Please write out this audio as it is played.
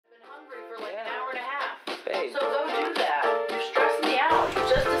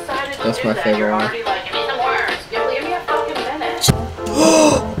That's my favorite one.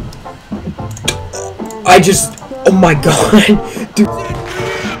 I just, oh my god, dude.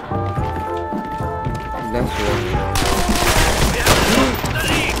 That's really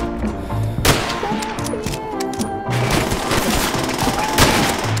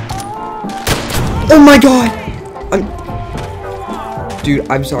oh my god! Dude,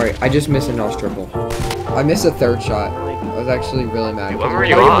 I'm sorry. I just missed a nose triple. I missed a third shot. I was actually really mad. When were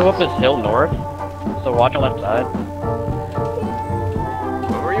you How do you on? move up this hill north? So watch on left side.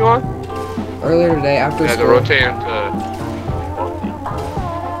 When were you on? Earlier today, after Yeah, school. the rotate into...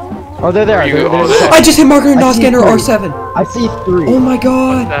 Oh, they're there. You- They're oh, there. I just hit Margaret I see Nosgander three. R7. I see 3. Oh my What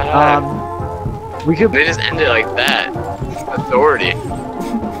god. the heck? We could. They just ended like that. Authority.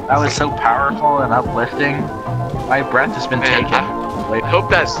 That was so powerful and uplifting. My breath has been Man, taken. I hope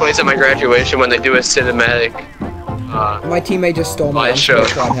that plays at my graduation when they do a cinematic. My teammate just stole my show.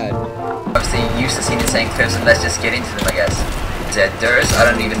 quad head. Obviously used to seeing the same clips, and let's just get into them, I guess. Deaders, I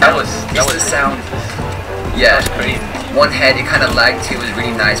don't even know. That was the sound. Yeah, one head, it kind of lagged too, it was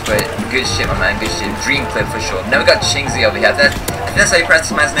really nice, but good shit, my man, good shit. Dream clip for sure. Now we got Chingsy over here. I think that's how you pronounce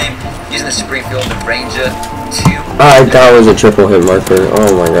this man's name. Using the Springfield, the Ranger 2. That was a triple hit marker.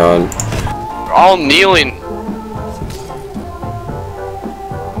 Oh my god. We're all kneeling.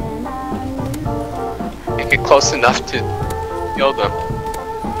 Make it close enough to kill them.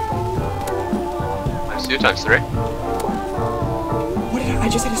 Times 2, times 3. What did I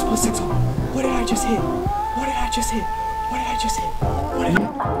just hit a split 6 on? What did I just hit? What did I just hit? What did I just hit? What did I...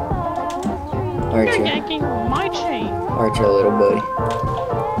 Alright, You're you. yanking my chain. Alright, you little buddy.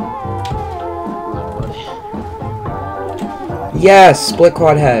 Yes, split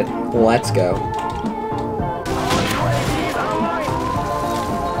quad head. Let's go.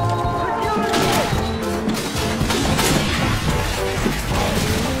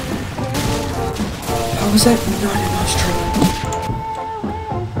 How was that not an Australian?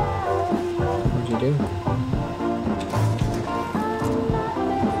 What'd you do?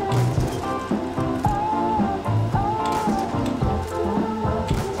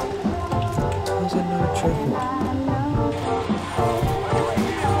 How was that not a triple?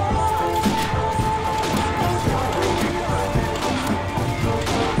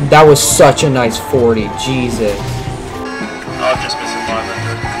 That was such a nice 40, Jesus. I've just missed a 500.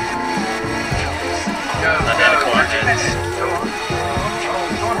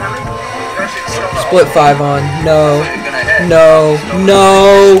 Split 5 on. No. No.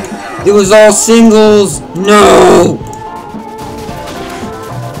 No. It was all singles. No.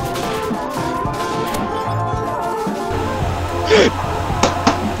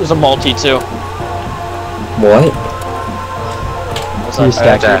 There's a multi too. What? I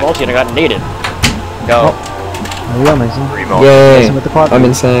stacked a multi and I got naded. Go. There you go, Mason. Yay. Mason with the quad. I'm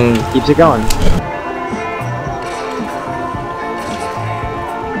insane. Keeps it going.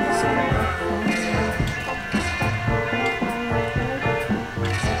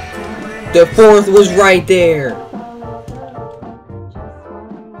 The fourth was right there.